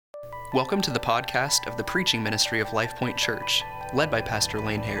Welcome to the podcast of the preaching ministry of Life Point Church, led by Pastor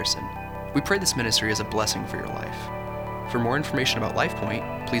Lane Harrison. We pray this ministry is a blessing for your life. For more information about Life Point,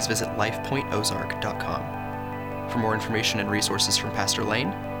 please visit lifepointozark.com. For more information and resources from Pastor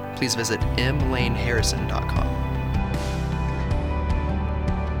Lane, please visit mlaneharrison.com.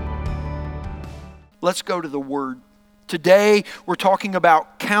 Let's go to the Word. Today, we're talking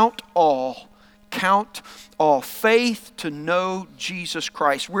about count all. Count all. Faith to know Jesus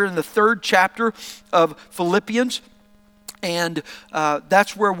Christ. We're in the 3rd chapter of Philippians, and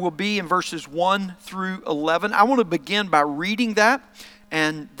that's where we'll be in verses 1 through 11. I want to begin by reading that,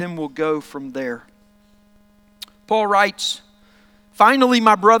 and then we'll go from there. Paul writes, "Finally,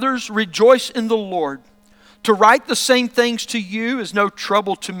 my brothers, rejoice in the Lord. To write the same things to you is no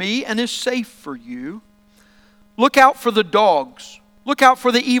trouble to me and is safe for you. Look out for the dogs. Look out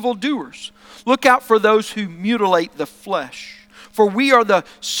for the evildoers. Look out for those who mutilate the flesh. For we are the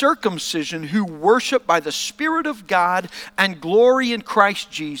circumcision who worship by the Spirit of God and glory in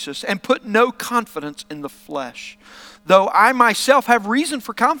Christ Jesus and put no confidence in the flesh. Though I myself have reason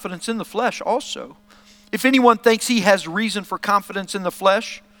for confidence in the flesh also. If anyone thinks he has reason for confidence in the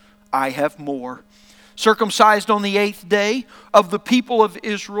flesh, I have more. Circumcised on the 8th day, of the people of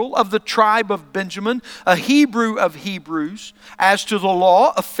Israel, of the tribe of Benjamin, a Hebrew of Hebrews, as to the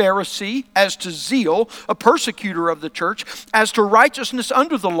law, a Pharisee, as to zeal, a persecutor of the church, as to righteousness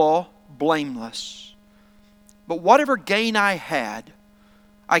under the law, blameless. But whatever gain I had,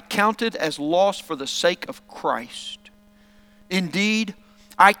 I counted as loss for the sake of Christ. Indeed,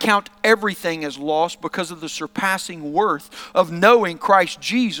 I count everything as loss because of the surpassing worth of knowing Christ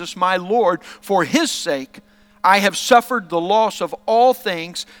Jesus, my Lord. For His sake, I have suffered the loss of all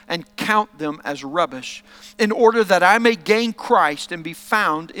things and count them as rubbish, in order that I may gain Christ and be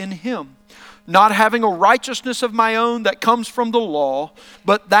found in Him, not having a righteousness of my own that comes from the law,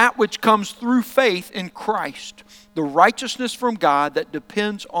 but that which comes through faith in Christ, the righteousness from God that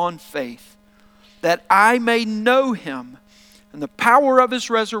depends on faith, that I may know Him and the power of His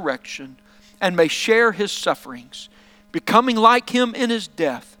resurrection, and may share His sufferings, becoming like Him in His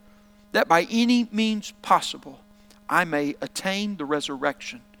death, that by any means possible I may attain the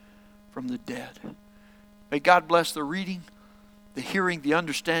resurrection from the dead." May God bless the reading, the hearing, the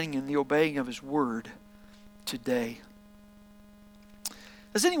understanding, and the obeying of His word today.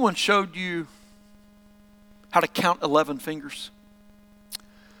 Has anyone showed you how to count 11 fingers?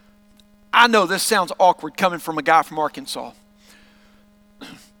 I know this sounds awkward coming from a guy from Arkansas.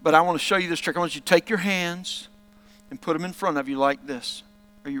 But I want to show you this trick. I want you to take your hands and put them in front of you like this.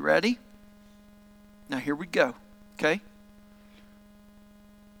 Are you ready? Now here we go. Okay?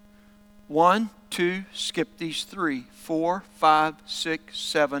 1, 2, skip these 3, 4, 5, 6,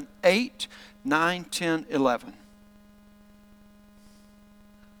 7, 8, 9, 10, 11.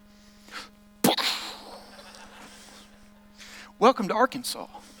 Welcome to Arkansas.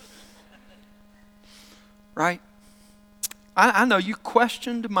 Right? I know you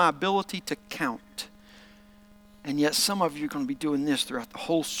questioned my ability to count. And yet some of you are going to be doing this throughout the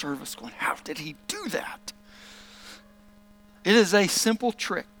whole service going, how did he do that? It is a simple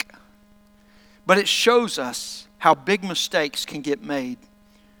trick. But it shows us how big mistakes can get made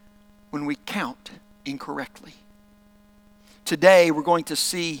when we count incorrectly. Today we're going to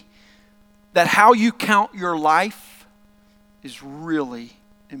see that how you count your life is really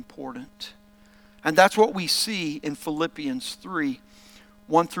important. And that's what we see in Philippians 3,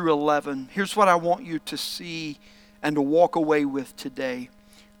 1 through 11. Here's what I want you to see and to walk away with today.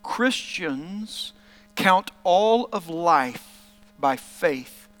 Christians count all of life by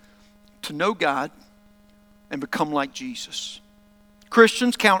faith to know God and become like Jesus.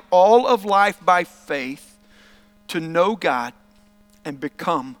 Christians count all of life by faith to know God and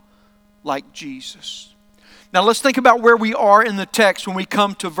become like Jesus. Now let's think about where we are in the text when we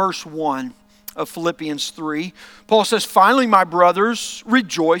come to verse 1. Of Philippians 3. Paul says, "Finally, my brothers,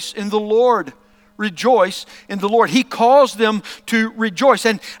 rejoice in the Lord." Rejoice in the Lord. He calls them to rejoice.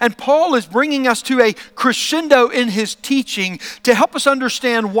 And Paul is bringing us to a crescendo in his teaching to help us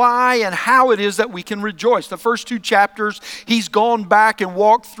understand why and how it is that we can rejoice. The first 2 chapters, he's gone back and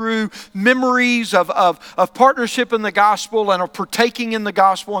walked through memories of partnership in the gospel and of partaking in the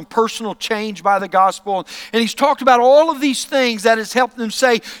gospel and personal change by the gospel. And he's talked about all of these things that has helped them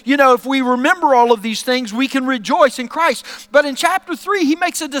say, you know, if we remember all of these things, we can rejoice in Christ. But in chapter 3, he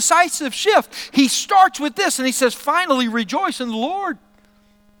makes a decisive shift. He starts with this and he says, finally rejoice in the Lord.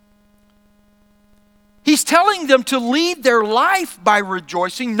 He's telling them to lead their life by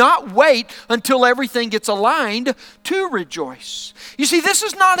rejoicing, not wait until everything gets aligned to rejoice. You see, this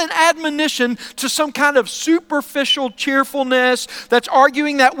is not an admonition to some kind of superficial cheerfulness that's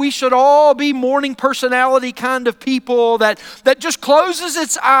arguing that we should all be morning personality kind of people that just closes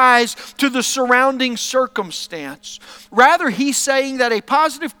its eyes to the surrounding circumstance. Rather, he's saying that a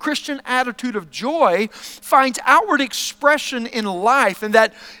positive Christian attitude of joy finds outward expression in life, and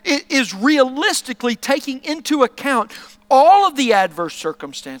that it is realistically taking into account all of the adverse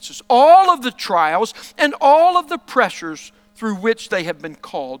circumstances, all of the trials, and all of the pressures through which they have been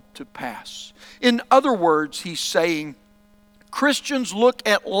called to pass. In other words, he's saying Christians look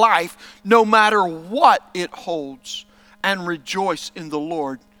at life no matter what it holds and rejoice in the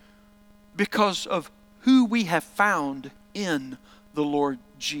Lord because of who we have found in the Lord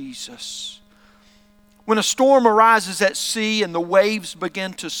Jesus. When a storm arises at sea and the waves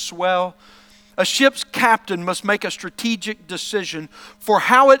begin to swell, a ship's captain must make a strategic decision for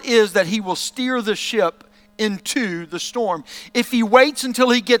how it is that he will steer the ship into the storm. If he waits until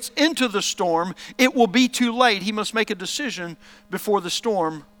he gets into the storm, it will be too late. He must make a decision before the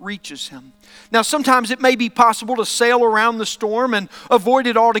storm reaches him. Now, sometimes it may be possible to sail around the storm and avoid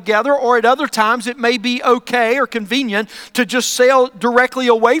it altogether, or at other times it may be okay or convenient to just sail directly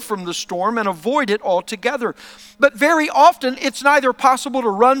away from the storm and avoid it altogether. But very often it's neither possible to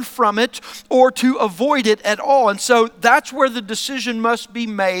run from it or to avoid it at all. And so that's where the decision must be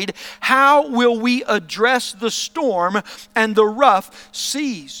made. How will we address the storm and the rough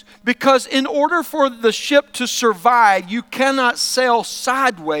seas? Because in order for the ship to survive, you cannot sail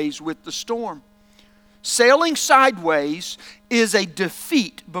sideways with the storm. Sailing sideways is a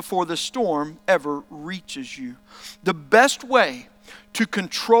defeat before the storm ever reaches you. The best way to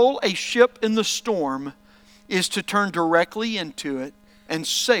control a ship in the storm is to turn directly into it and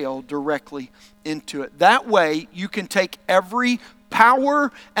sail directly into it. That way you can take every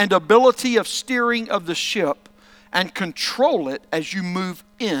power and ability of steering of the ship and control it as you move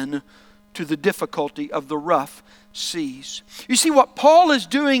in to the difficulty of the rough seas. You see, what Paul is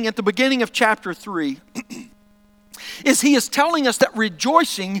doing at the beginning of chapter 3 is he is telling us that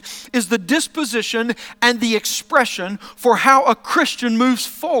rejoicing is the disposition and the expression for how a Christian moves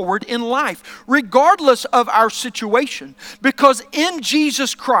forward in life, regardless of our situation. Because in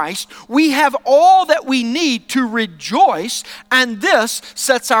Jesus Christ, we have all that we need to rejoice, and this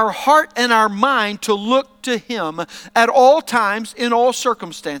sets our heart and our mind to look to Him at all times, in all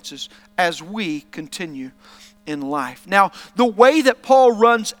circumstances, as we continue in life. Now, the way that Paul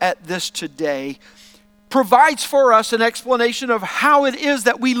runs at this today provides for us an explanation of how it is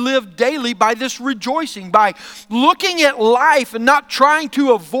that we live daily by this rejoicing, by looking at life and not trying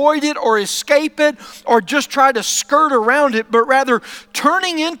to avoid it or escape it or just try to skirt around it, but rather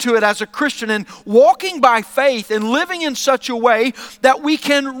turning into it as a Christian and walking by faith and living in such a way that we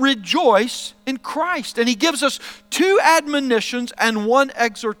can rejoice in Christ. And he gives us 2 admonitions and 1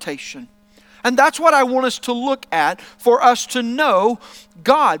 exhortation. And that's what I want us to look at for us to know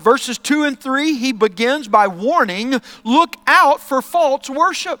God. Verses 2 and 3, he begins by warning, look out for false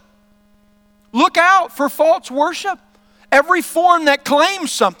worship. Look out for false worship. Every form that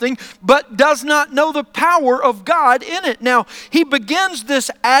claims something but does not know the power of God in it. Now, he begins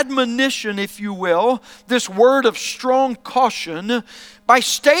this admonition, if you will, this word of strong caution, by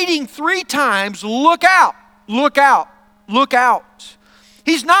stating 3 times, look out, look out, look out.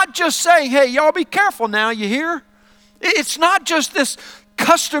 He's not just saying, hey, y'all be careful now, you hear? It's not just this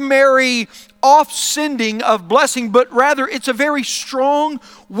customary off-sending of blessing, but rather it's a very strong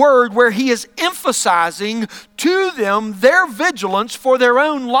word where he is emphasizing to them their vigilance for their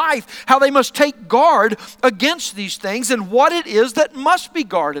own life, how they must take guard against these things and what it is that must be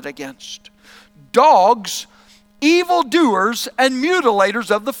guarded against. Dogs, evildoers, and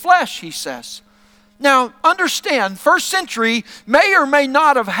mutilators of the flesh, he says. Now, understand, first century may or may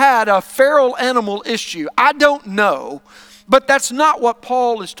not have had a feral animal issue. I don't know. But that's not what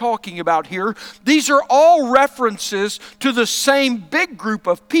Paul is talking about here. These are all references to the same big group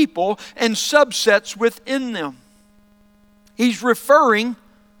of people and subsets within them. He's referring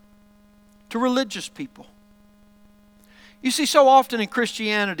to religious people. You see, so often in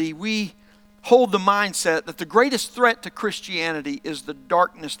Christianity, we hold the mindset that the greatest threat to Christianity is the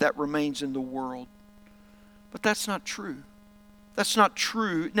darkness that remains in the world. But that's not true. That's not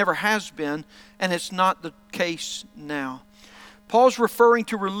true. It never has been, and it's not the case now. Paul's referring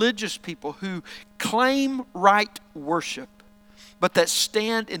to religious people who claim right worship, but that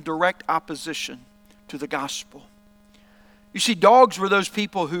stand in direct opposition to the gospel. You see, dogs were those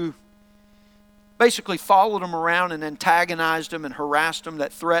people who basically followed them around and antagonized them and harassed them,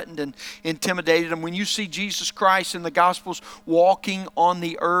 that threatened and intimidated them. When you see Jesus Christ in the Gospels walking on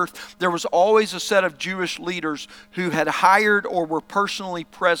the earth, there was always a set of Jewish leaders who had hired or were personally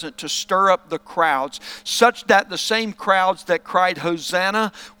present to stir up the crowds, such that the same crowds that cried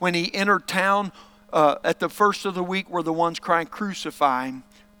Hosanna when he entered town at the first of the week were the ones crying crucify him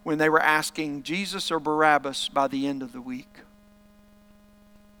when they were asking Jesus or Barabbas by the end of the week.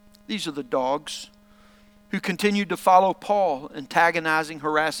 These are the dogs who continued to follow Paul, antagonizing,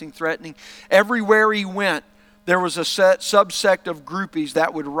 harassing, threatening. Everywhere he went, there was a subsect of groupies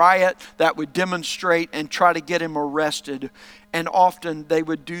that would riot, that would demonstrate and try to get him arrested. And often they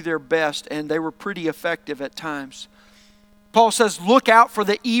would do their best, and they were pretty effective at times. Paul says, look out for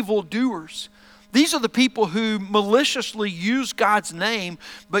the evildoers. These are the people who maliciously use God's name,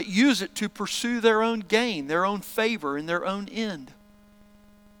 but use it to pursue their own gain, their own favor, and their own end.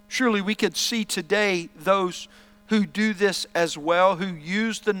 Surely we could see today those who do this as well, who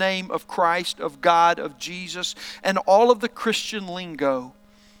use the name of Christ, of God, of Jesus, and all of the Christian lingo.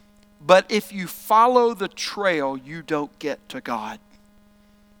 But if you follow the trail, you don't get to God.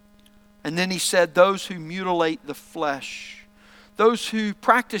 And then he said, those who mutilate the flesh, those who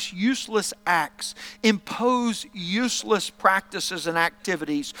practice useless acts, impose useless practices and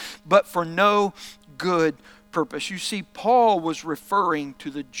activities, but for no good purpose. You see, Paul was referring to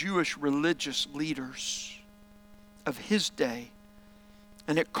the Jewish religious leaders of his day.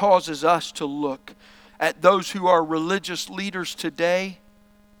 And it causes us to look at those who are religious leaders today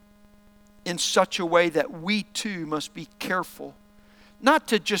in such a way that we too must be careful. Not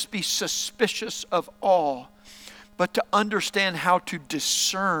to just be suspicious of all, but to understand how to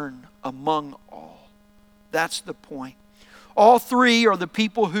discern among all. That's the point. All three are the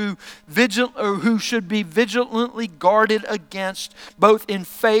people who should be vigilantly guarded against, both in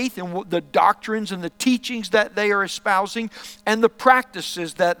faith and the doctrines and the teachings that they are espousing, and the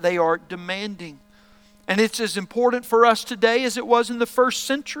practices that they are demanding. And it's as important for us today as it was in the first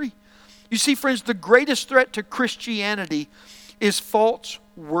century. You see, friends, the greatest threat to Christianity is false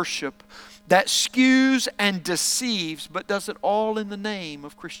worship that skews and deceives, but does it all in the name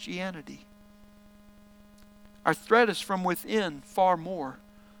of Christianity. Our threat is from within far more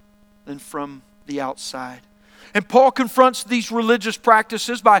than from the outside. And Paul confronts these religious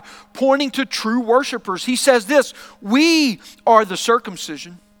practices by pointing to true worshipers. He says this, we are the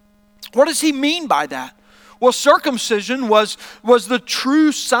circumcision. What does he mean by that? Well, circumcision was the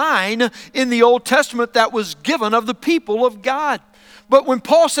true sign in the Old Testament that was given of the people of God. But when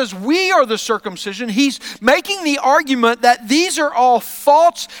Paul says we are the circumcision, he's making the argument that these are all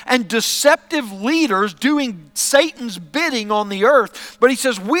false and deceptive leaders doing Satan's bidding on the earth. But he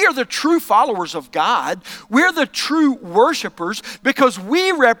says we are the true followers of God. We're the true worshipers because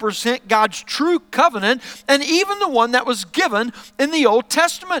we represent God's true covenant and even the one that was given in the Old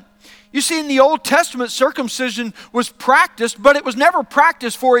Testament. You see, in the Old Testament, circumcision was practiced, but it was never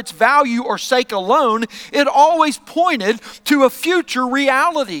practiced for its value or sake alone. It always pointed to a future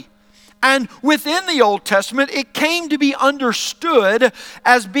reality. And within the Old Testament, it came to be understood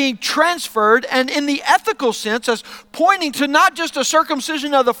as being transferred, and in the ethical sense, as pointing to not just a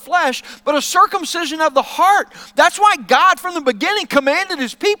circumcision of the flesh, but a circumcision of the heart. That's why God from the beginning commanded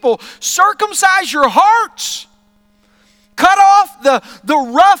His people, circumcise your hearts. Cut off the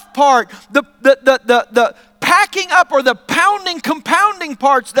rough part, the packing up or the pounding, compounding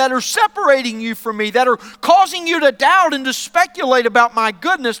parts that are separating you from me, that are causing you to doubt and to speculate about my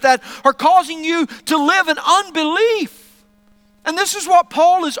goodness, that are causing you to live in unbelief. And this is what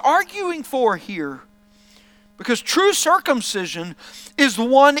Paul is arguing for here. Because true circumcision is the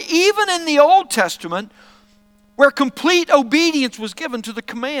one, even in the Old Testament, where complete obedience was given to the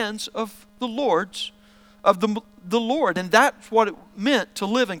commands of the Lord. And that's what it meant to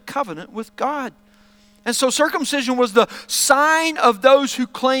live in covenant with God. And so circumcision was the sign of those who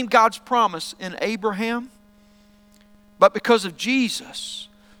claimed God's promise in Abraham. But because of Jesus,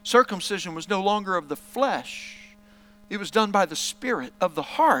 circumcision was no longer of the flesh. It was done by the Spirit of the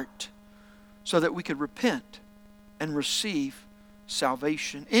heart so that we could repent and receive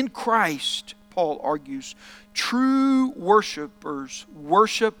salvation. In Christ, Paul argues, true worshipers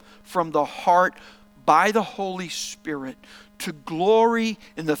worship from the heart by the Holy Spirit to glory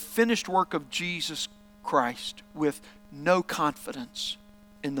in the finished work of Jesus Christ with no confidence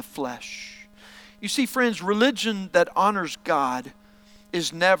in the flesh. You see, friends, religion that honors God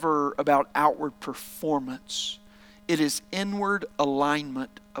is never about outward performance. It is inward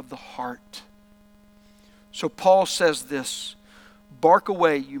alignment of the heart. So Paul says this, bark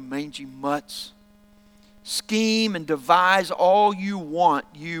away, you mangy mutts. Scheme and devise all you want,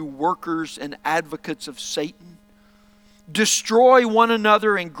 you workers and advocates of Satan. Destroy one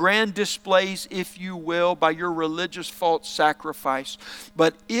another in grand displays, if you will, by your religious false sacrifice.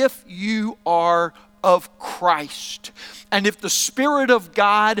 But if you are of Christ, and if the Spirit of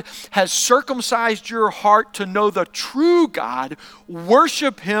God has circumcised your heart to know the true God,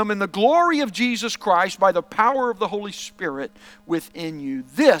 worship Him in the glory of Jesus Christ by the power of the Holy Spirit within you.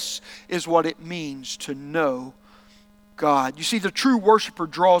 This is what it means to know God. You see, the true worshiper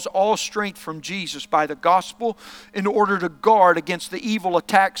draws all strength from Jesus by the gospel in order to guard against the evil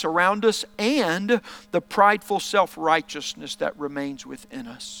attacks around us and the prideful self-righteousness that remains within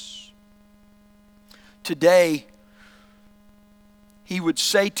us. Today, He would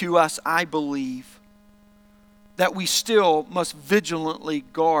say to us, I believe, that we still must vigilantly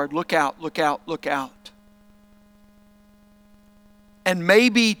guard. Look out, look out, look out. And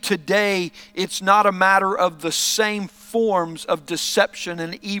maybe today it's not a matter of the same forms of deception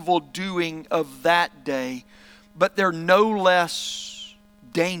and evil doing of that day, but they're no less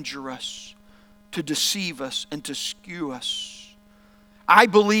dangerous to deceive us and to skew us. I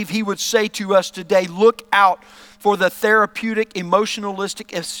believe He would say to us today, look out for the therapeutic, emotionalistic,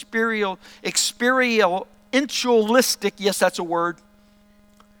 experientialistic, yes, that's a word,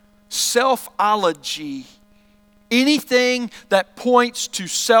 selfology. Anything that points to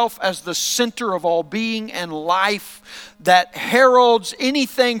self as the center of all being and life, that heralds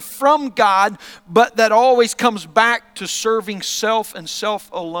anything from God, but that always comes back to serving self and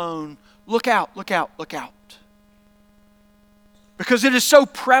self alone. Look out, look out, look out. Because it is so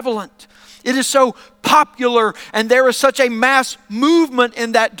prevalent. It is so popular, and there is such a mass movement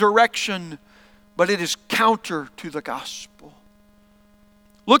in that direction, but it is counter to the gospel.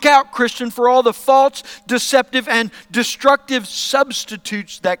 Look out, Christian, for all the false, deceptive, and destructive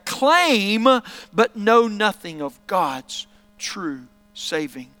substitutes that claim but know nothing of God's true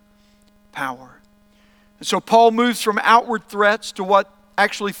saving power. And so Paul moves from outward threats to what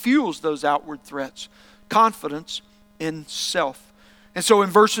actually fuels those outward threats: confidence in self. And so in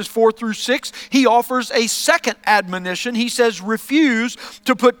verses 4 through 6, he offers a second admonition. He says, refuse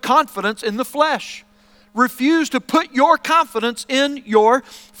to put confidence in the flesh. Refuse to put your confidence in your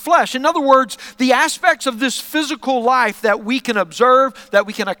flesh. In other words, the aspects of this physical life that we can observe, that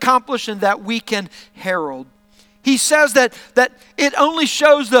we can accomplish, and that we can herald. He says that it only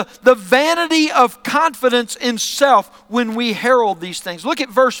shows the vanity of confidence in self when we herald these things. Look at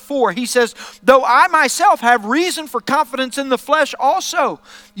verse 4. He says, though I myself have reason for confidence in the flesh also.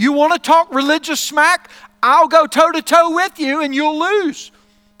 You want to talk religious smack? I'll go toe-to-toe with you and you'll lose.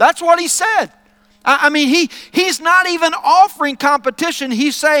 That's what he said. I mean, he's not even offering competition.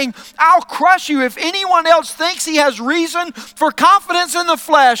 He's saying, I'll crush you. If anyone else thinks he has reason for confidence in the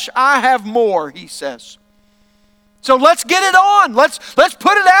flesh, I have more, he says. So let's get it on. Let's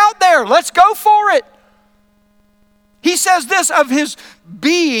put it out there. Let's go for it. He says this of his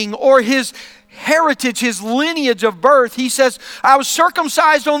being or his heritage, his lineage of birth. He says, I was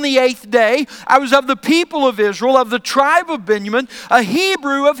circumcised on the 8th day. I was of the people of Israel, of the tribe of Benjamin, a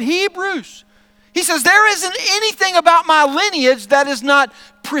Hebrew of Hebrews. He says, there isn't anything about my lineage that is not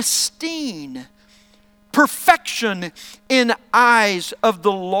pristine. Perfection in eyes of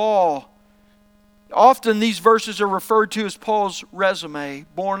the law. Often these verses are referred to as Paul's resume,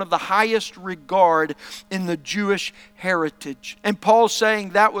 born of the highest regard in the Jewish heritage. And Paul's saying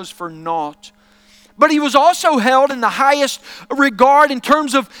that was for naught. But he was also held in the highest regard in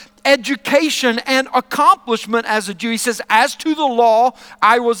terms of education and accomplishment as a Jew. He says, as to the law,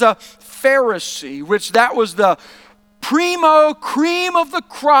 I was a Pharisee, which that was the primo cream of the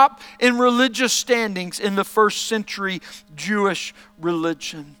crop in religious standings in the first century Jewish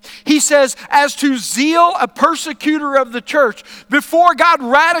religion. He says, as to zeal, a persecutor of the church. Before God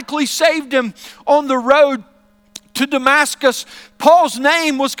radically saved him on the road to Damascus, Paul's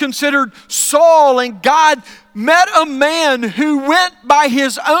name was considered Saul, and God met a man who went by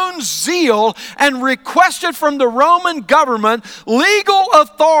his own zeal and requested from the Roman government legal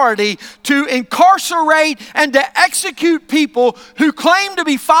authority to incarcerate and to execute people who claimed to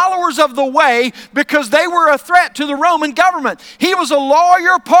be followers of the way because they were a threat to the Roman government. He was a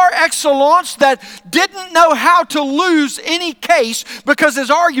lawyer par excellence that didn't know how to lose any case because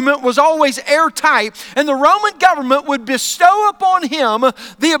his argument was always airtight, and the Roman government would bestow upon him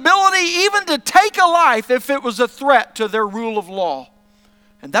the ability even to take a life if it was a threat to their rule of law.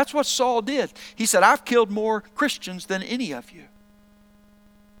 And that's what Saul did. He said, I've killed more Christians than any of you.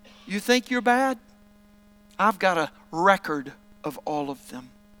 You think you're bad? I've got a record of all of them.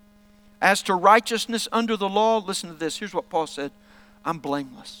 As to righteousness under the law, listen to this. Here's what Paul said. I'm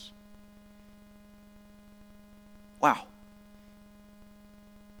blameless. Wow.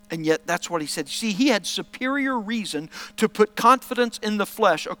 And yet that's what he said. See, he had superior reason to put confidence in the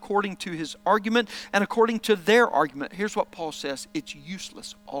flesh according to his argument and according to their argument. Here's what Paul says. It's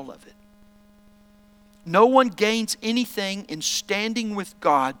useless, all of it. No one gains anything in standing with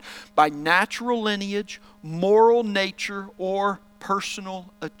God by natural lineage, moral nature, or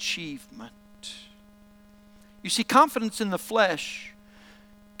personal achievement. You see, confidence in the flesh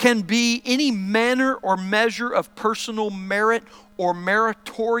can be any manner or measure of personal merit or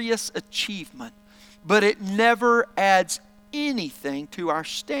meritorious achievement, but it never adds anything to our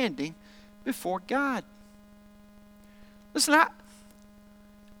standing before God. Listen,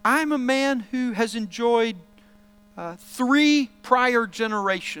 I'm a man who has enjoyed 3 prior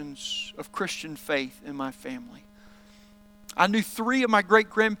generations of Christian faith in my family. I knew 3 of my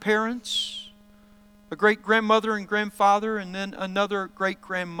great-grandparents, a great-grandmother and grandfather, and then another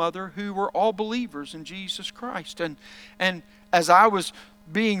great-grandmother who were all believers in Jesus Christ. And as I was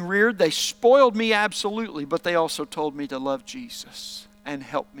being reared, they spoiled me absolutely, but they also told me to love Jesus and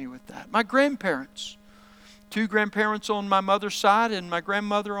helped me with that. My grandparents, 2 grandparents on my mother's side and my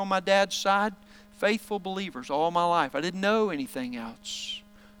grandmother on my dad's side, faithful believers all my life. I didn't know anything else.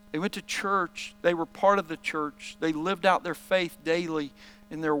 They went to church. They were part of the church. They lived out their faith daily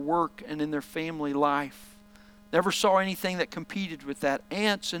in their work and in their family life. Never saw anything that competed with that.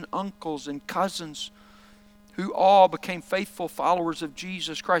 Aunts and uncles and cousins who all became faithful followers of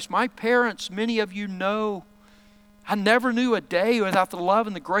Jesus Christ. My parents, many of you know, I never knew a day without the love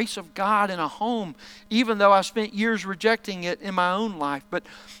and the grace of God in a home, even though I spent years rejecting it in my own life. But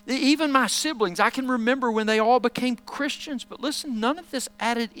even my siblings, I can remember when they all became Christians. But listen, none of this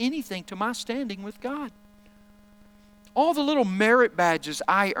added anything to my standing with God. All the little merit badges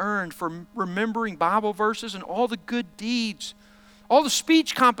I earned for remembering Bible verses and all the good deeds, all the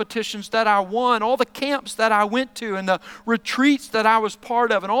speech competitions that I won, all the camps that I went to and the retreats that I was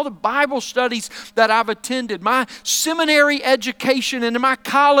part of, and all the Bible studies that I've attended, my seminary education and my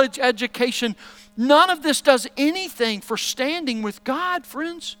college education, none of this does anything for standing with God,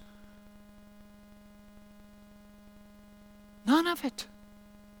 friends. None of it.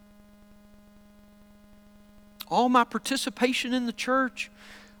 All my participation in the church.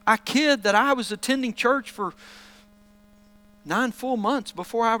 I kid that I was attending church for 9 full months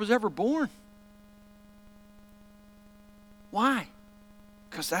before I was ever born. Why?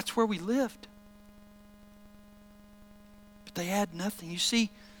 Because that's where we lived. But they had nothing. You see,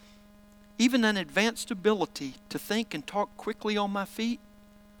 even an advanced ability to think and talk quickly on my feet,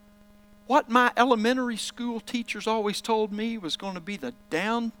 what my elementary school teachers always told me was going to be the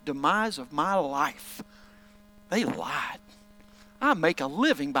demise of my life. They lied. I make a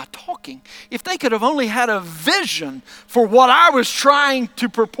living by talking. If they could have only had a vision for what I was trying to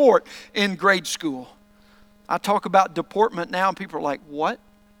purport in grade school. I talk about deportment now and people are like, what?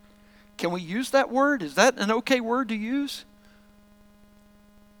 Can we use that word? Is that an okay word to use?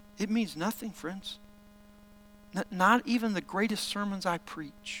 It means nothing, friends. Not even the greatest sermons I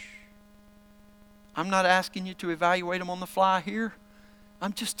preach. I'm not asking you to evaluate them on the fly here.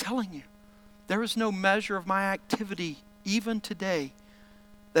 I'm just telling you. There is no measure of my activity even today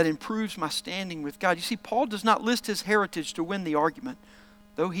that improves my standing with God. You see, Paul does not list his heritage to win the argument,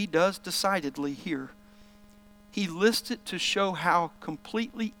 though he does decidedly here. He lists it to show how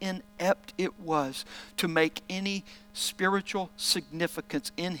completely inept it was to make any spiritual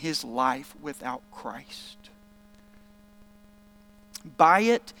significance in his life without Christ. By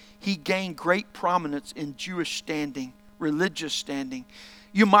it, he gained great prominence in Jewish standing, religious standing.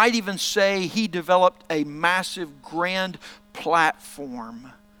 You might even say he developed a massive, grand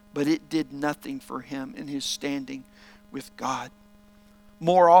platform, but it did nothing for him in his standing with God.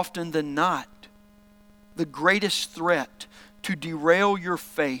 More often than not, the greatest threat to derail your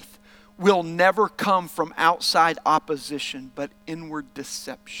faith will never come from outside opposition, but inward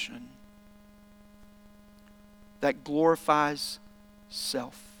deception that glorifies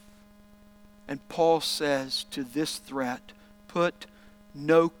self. And Paul says to this threat, put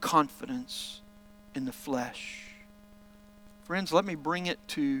no confidence in the flesh. Friends, let me bring it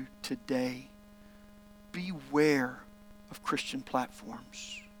to today. Beware of Christian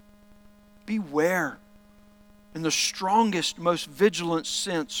platforms. Beware. In the strongest, most vigilant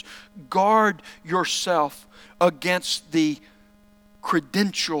sense, guard yourself against the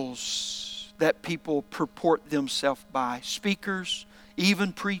credentials that people purport themselves by. Speakers,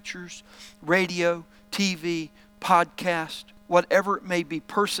 even preachers, radio, TV, podcast, whatever it may be,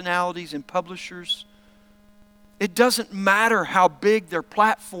 personalities and publishers. It doesn't matter how big their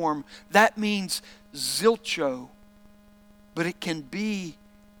platform. That means zilcho. But it can be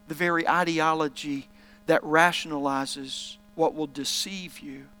the very ideology that rationalizes what will deceive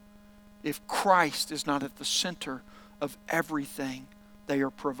you if Christ is not at the center of everything they are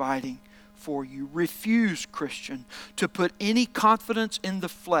providing for you. Refuse, Christian, to put any confidence in the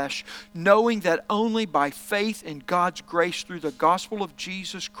flesh, knowing that only by faith in God's grace through the gospel of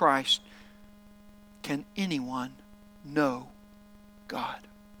Jesus Christ can anyone know God.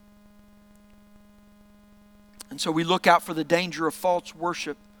 And so we look out for the danger of false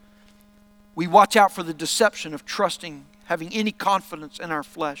worship. We watch out for the deception of trusting, having any confidence in our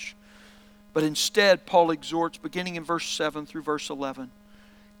flesh. But instead, Paul exhorts, beginning in verse 7 through verse 11,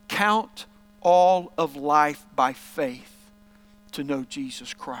 count all of life by faith to know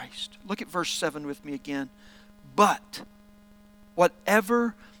Jesus Christ. Look at verse 7 with me again. But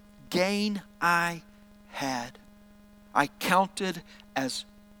whatever gain I had, I counted as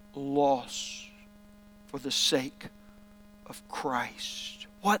loss for the sake of Christ.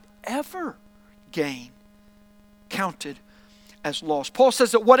 Whatever gain counted as loss. Paul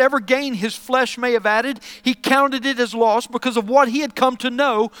says that whatever gain his flesh may have added, he counted it as loss because of what he had come to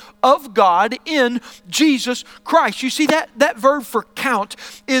know of God in Jesus Christ. You see, that verb for count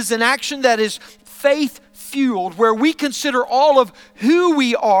is an action that is faith-fueled, where we consider all of who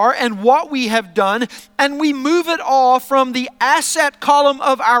we are and what we have done, and we move it all from the asset column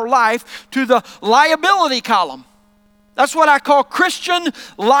of our life to the liability column. That's what I call Christian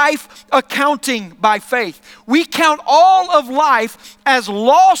life accounting by faith. We count all of life as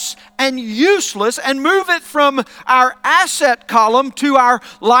loss and useless and move it from our asset column to our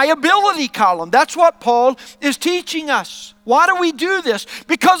liability column. That's what Paul is teaching us. Why do we do this?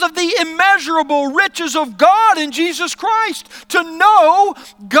 Because of the immeasurable riches of God in Jesus Christ. To know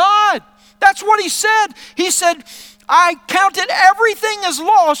God. That's what he said. He said, I counted everything as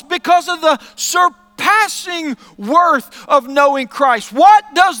lost because of the surpassing worth of knowing Christ. What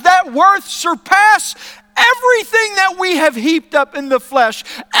does that worth surpass? Everything that we have heaped up in the flesh,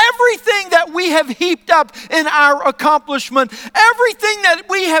 everything that we have heaped up in our accomplishment, everything that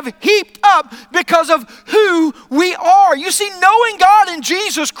we have heaped up because of who we are. You see, knowing God in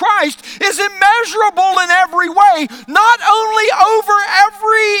Jesus Christ is immeasurable in every way, not only over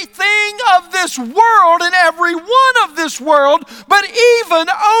everything of this world and every one of this world, but even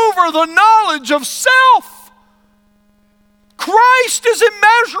over the knowledge of self. Christ is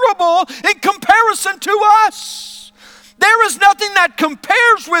immeasurable in comparison to us. There is nothing that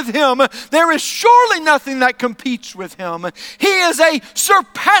compares with Him. There is surely nothing that competes with Him. He is a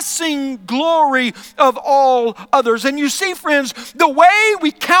surpassing glory of all others. And you see, friends, the way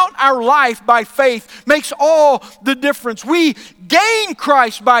we count our life by faith makes all the difference. We gain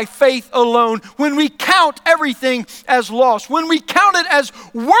Christ by faith alone when we count everything as lost, when we count it as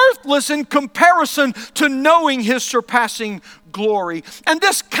worthless in comparison to knowing His surpassing glory. And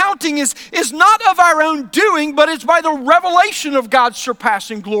this counting is not of our own doing, but it's by the revelation of God's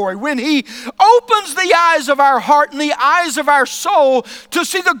surpassing glory. When He opens the eyes of our heart and the eyes of our soul to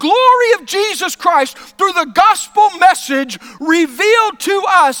see the glory of Jesus Christ through the gospel message revealed to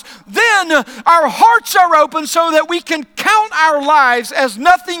us, then our hearts are open so that we can count our lives as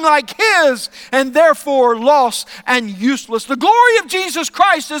nothing like His and therefore lost and useless. The glory of Jesus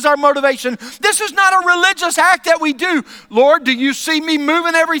Christ is our motivation. This is not a religious act that we do. Lord, do you see me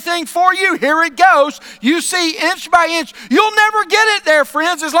moving everything for you? Here it goes. You see inch by inch. You'll never get it there,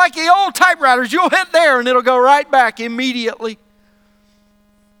 friends. It's like the old typewriters. You'll hit there and it'll go right back immediately.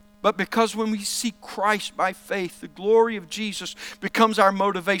 But because when we see Christ by faith, the glory of Jesus becomes our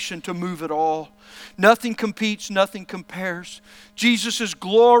motivation to move it all. Nothing competes, nothing compares. Jesus'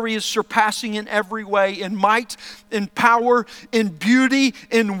 glory is surpassing in every way, in might, in power, in beauty,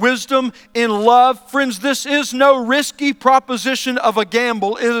 in wisdom, in love. Friends, this is no risky proposition of a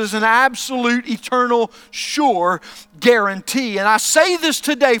gamble. It is an absolute, eternal, sure guarantee. And I say this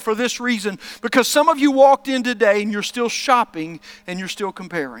today for this reason, because some of you walked in today and you're still shopping and you're still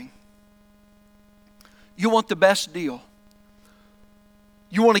comparing. You want the best deal.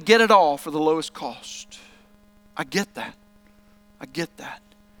 You want to get it all for the lowest cost. I get that. I get that.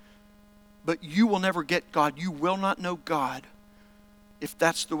 But you will never get God. You will not know God if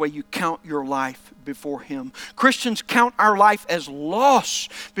that's the way you count your life before Him. Christians count our life as loss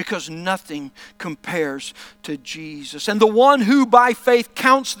because nothing compares to Jesus. And the one who by faith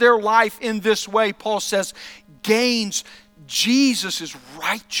counts their life in this way, Paul says, gains Jesus'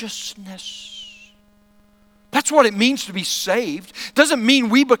 righteousness. That's what it means to be saved. Doesn't mean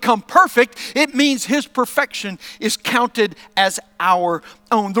we become perfect. It means His perfection is counted as our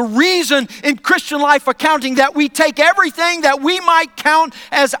own. The reason in Christian life accounting that we take everything that we might count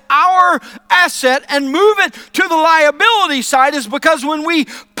as our asset and move it to the liability side is because when we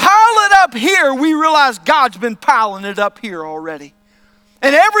pile it up here, we realize God's been piling it up here already.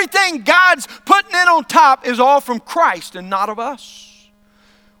 And everything God's putting in on top is all from Christ and not of us.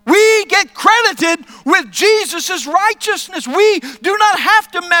 We get credited with Jesus' righteousness. We do not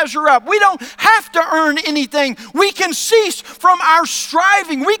have to measure up. We don't have to earn anything. We can cease from our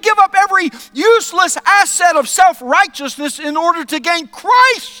striving. We give up every useless asset of self-righteousness in order to gain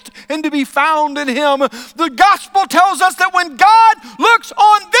Christ and to be found in Him. The gospel tells us that when God looks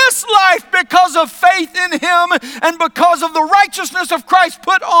on this life because of faith in Him and because of the righteousness of Christ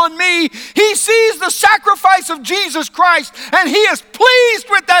put on me, He sees the sacrifice of Jesus Christ and He is pleased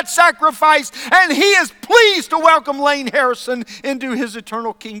with that sacrifice, and He is pleased to welcome Lane Harrison into His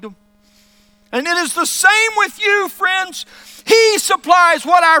eternal kingdom. And it is the same with you, friends. He supplies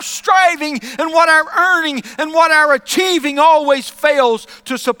what our striving and what our earning and what our achieving always fails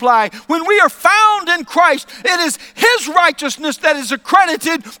to supply. When we are found in Christ, it is His righteousness that is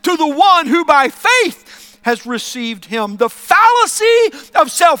accredited to the one who by faith has received Him. The fallacy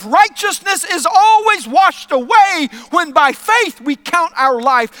of self-righteousness is always washed away when by faith we count our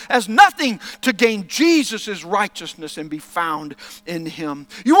life as nothing to gain Jesus' righteousness and be found in Him.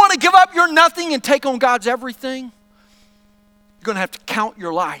 You want to give up your nothing and take on God's everything? You're going to have to count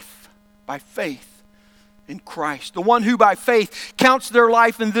your life by faith in Christ. The one who by faith counts their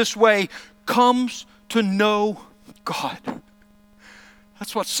life in this way comes to know God.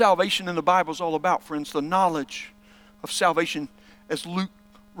 That's what salvation in the Bible is all about, friends. The knowledge of salvation, as Luke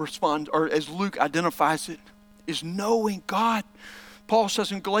identifies it, is knowing God. Paul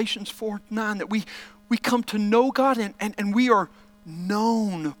says in Galatians 4:9 that we come to know God and we are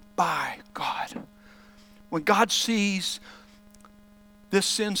known by God. When God sees this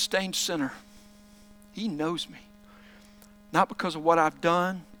sin-stained sinner, He knows me. Not because of what I've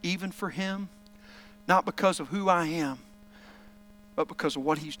done, even for Him, not because of who I am, but because of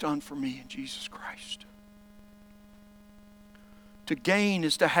what He's done for me in Jesus Christ. To gain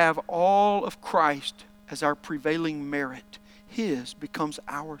is to have all of Christ as our prevailing merit. His becomes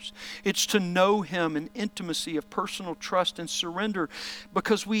ours. It's to know Him in intimacy of personal trust and surrender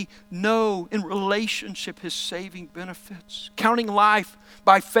because we know in relationship His saving benefits. Counting life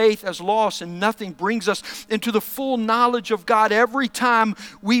by faith as loss and nothing brings us into the full knowledge of God every time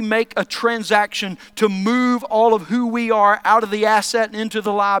we make a transaction to move all of who we are out of the asset and into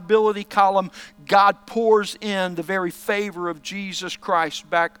the liability column. God pours in the very favor of Jesus Christ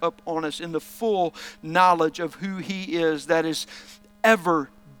back up on us in the full knowledge of who He is that is ever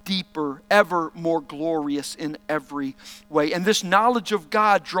deeper, ever more glorious in every way. And this knowledge of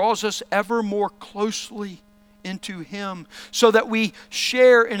God draws us ever more closely into Him so that we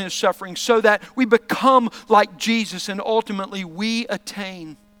share in His suffering, so that we become like Jesus and ultimately we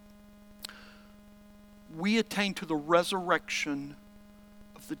attain to the resurrection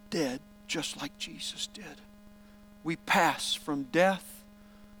of the dead. Just like Jesus did. We pass from death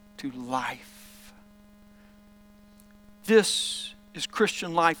to life. This is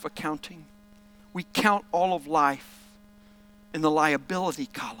Christian life accounting. We count all of life in the liability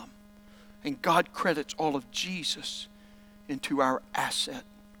column, and God credits all of Jesus into our asset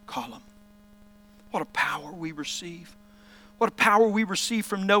column. What a power we receive. What a power we receive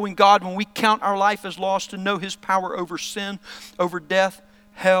from knowing God when we count our life as lost to know His power over sin, over death,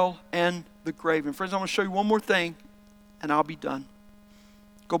 hell, and the grave. And friends, I'm going to show you one more thing and I'll be done.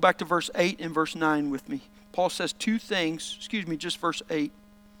 Go back to verse 8 and verse 9 with me. Paul says two things, just verse 8.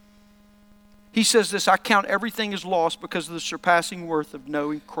 He says this, I count everything as lost because of the surpassing worth of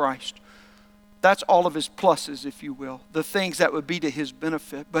knowing Christ. That's all of his pluses, if you will, the things that would be to his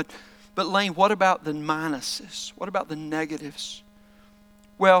benefit. But Lane, what about the minuses? What about the negatives?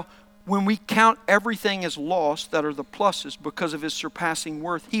 Well, when we count everything as lost, that are the pluses because of his surpassing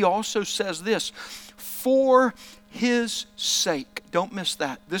worth, he also says this, for his sake. Don't miss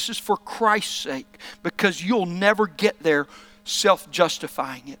that. This is for Christ's sake, because you'll never get there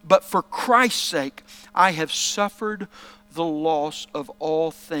self-justifying it. But for Christ's sake, I have suffered the loss of all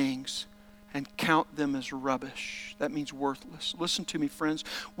things and count them as rubbish. That means worthless. Listen to me, friends.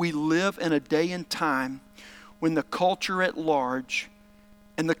 We live in a day and time when the culture at large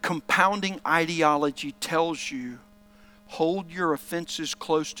and the compounding ideology tells you, hold your offenses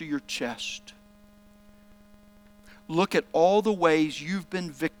close to your chest. Look at all the ways you've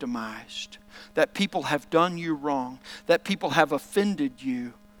been victimized, that people have done you wrong, that people have offended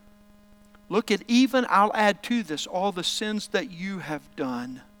you. Look at even, I'll add to this, all the sins that you have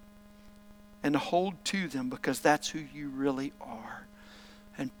done, and hold to them, because that's who you really are.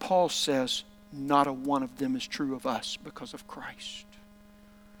 And Paul says, not a one of them is true of us because of Christ.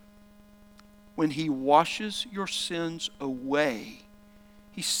 When He washes your sins away,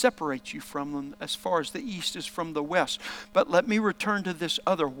 He separates you from them as far as the east is from the west. But let me return to this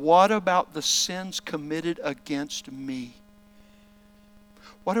other. What about the sins committed against me?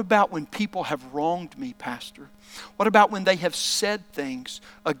 What about when people have wronged me, Pastor? What about when they have said things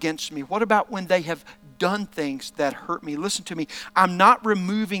against me? What about when they have done things that hurt me? Listen to me. I'm not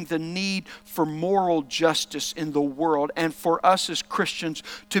removing the need for moral justice in the world and for us as Christians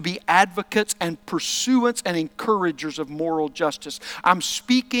to be advocates and pursuants and encouragers of moral justice. I'm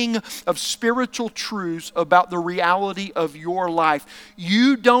speaking of spiritual truths about the reality of your life.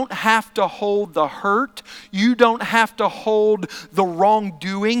 You don't have to hold the hurt. You don't have to hold the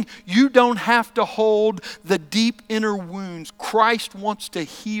wrongdoing. You don't have to hold the deep inner wounds. Christ wants to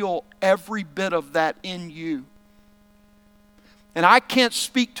heal every bit of that in you. And I can't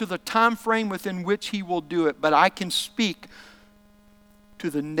speak to the time frame within which He will do it, but I can speak to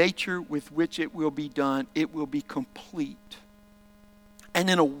the nature with which it will be done. It will be complete. And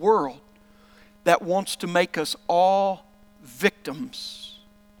in a world that wants to make us all victims,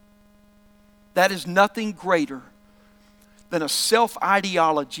 that is nothing greater than a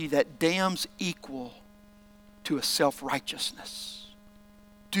self-ideology that damns equal to a self-righteousness.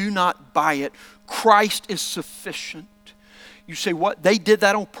 Do not buy it. Christ is sufficient. You say, what? They did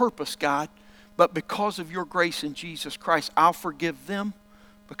that on purpose, God. But because of your grace in Jesus Christ, I'll forgive them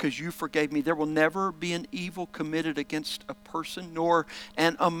because you forgave me. There will never be an evil committed against a person, nor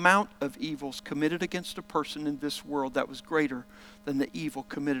an amount of evils committed against a person in this world that was greater than the evil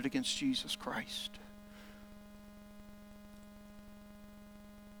committed against Jesus Christ.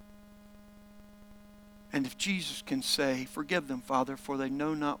 And if Jesus can say, forgive them, Father, for they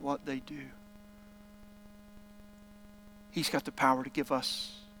know not what they do, He's got the power to give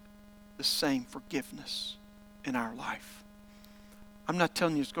us the same forgiveness in our life. I'm not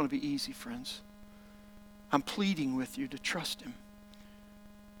telling you it's going to be easy, friends. I'm pleading with you to trust Him,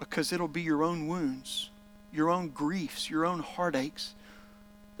 because it'll be your own wounds, your own griefs, your own heartaches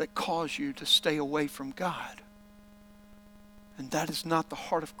that cause you to stay away from God. And that is not the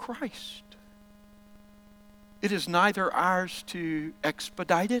heart of Christ. It is neither ours to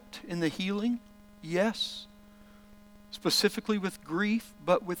expedite it in the healing, yes, specifically with grief,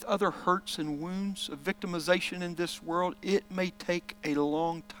 but with other hurts and wounds of victimization in this world. It may take a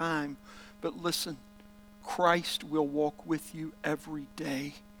long time, but listen, Christ will walk with you every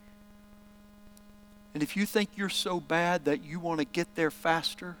day. And if you think you're so bad that you want to get there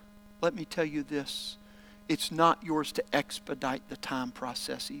faster, let me tell you this, it's not yours to expedite the time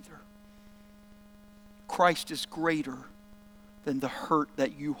process either. Christ is greater than the hurt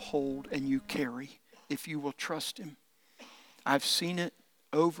that you hold and you carry if you will trust Him. I've seen it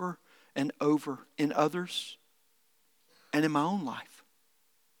over and over in others and in my own life.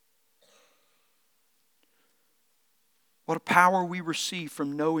 What a power we receive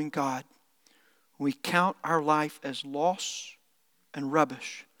from knowing God. We count our life as loss and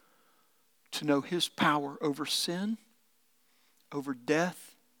rubbish to know His power over sin, over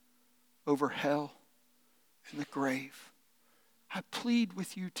death, over hell, and the grave. I plead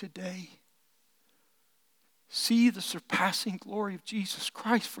with you today. See the surpassing glory of Jesus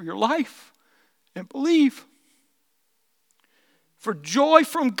Christ for your life and believe. For joy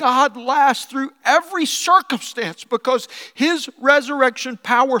from God lasts through every circumstance, because His resurrection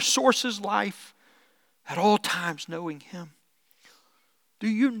power sources life at all times, knowing Him. Do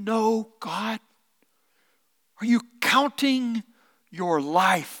you know God? Are you counting your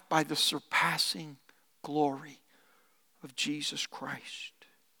life by the surpassing glory of Jesus Christ?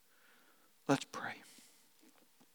 Let's pray.